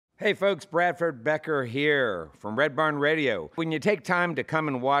Hey folks, Bradford Becker here from Red Barn Radio. When you take time to come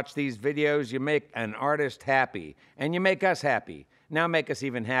and watch these videos, you make an artist happy, and you make us happy. Now make us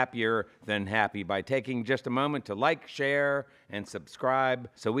even happier than happy by taking just a moment to like, share, and subscribe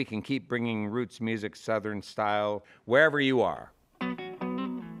so we can keep bringing roots music Southern style wherever you are.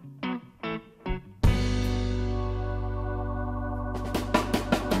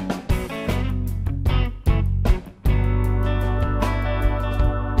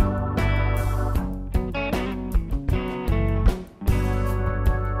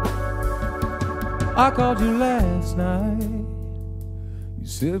 I called you last night. You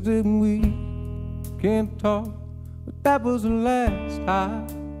said that we can't talk, but that was the last time.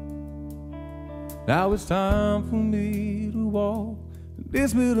 Now it's time for me to walk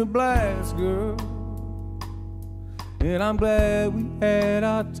this bitter blast, girl. And I'm glad we had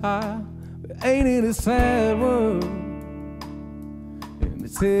our time, but ain't it a sad world? And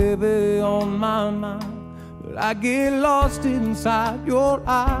it's heavy on my mind, but I get lost inside your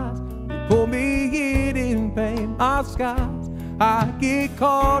eyes. Pull me in pain, my skies. I get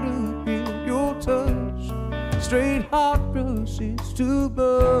caught up in your touch. Straight heart rush, it's too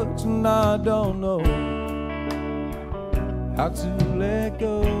much, and I don't know how to let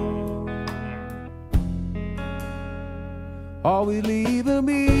go. Are we leaving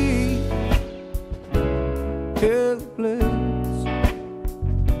me helpless?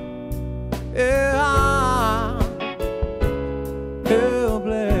 Yeah, I'm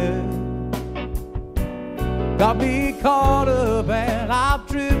helpless. Got me caught up and I'm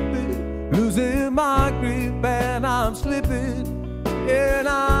tripping, losing my grip and I'm slipping, and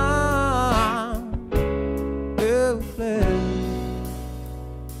I'm helpless.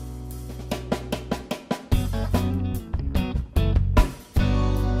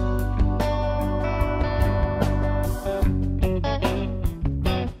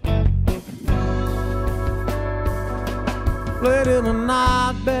 Late in the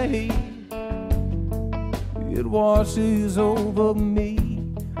night, babe, it washes over me,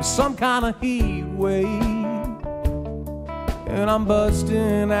 some kind of heat wave, and I'm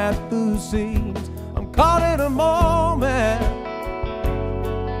busting at the seams. I'm caught in a moment,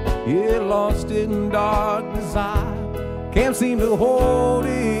 yeah, lost in dark desire. Can't seem to hold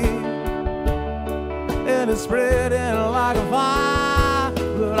it, and it's spreading like a fire.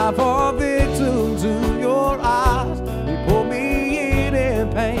 But I fall victim to your eyes. You pull me in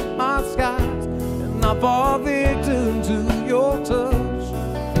and paint my skies. I fall victim to your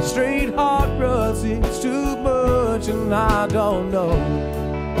touch. Straight heart rush, it's too much, and I don't know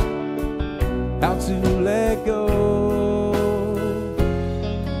how to let go.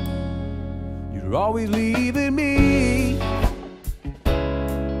 You're always leaving me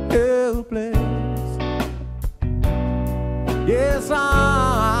helpless. Yes,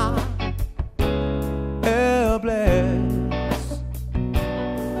 I'm helpless.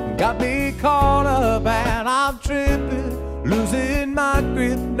 Got me caught up and I'm tripping, losing my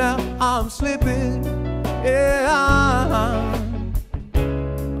grip, now I'm slipping. Yeah, I'm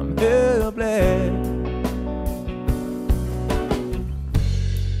helpless.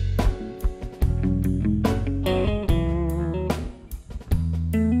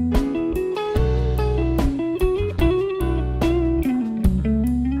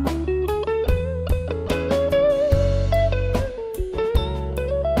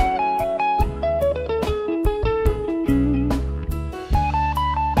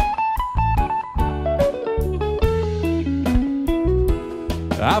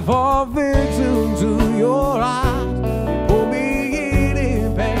 I fall victim to your eyes. Pull me in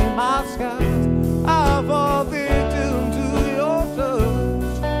and paint my skies. I fall victim to your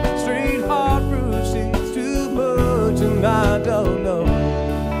touch. Straight heart rush, it's too much, and I don't know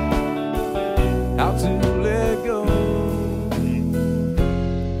how to let go.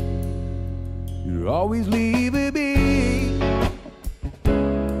 You're always leaving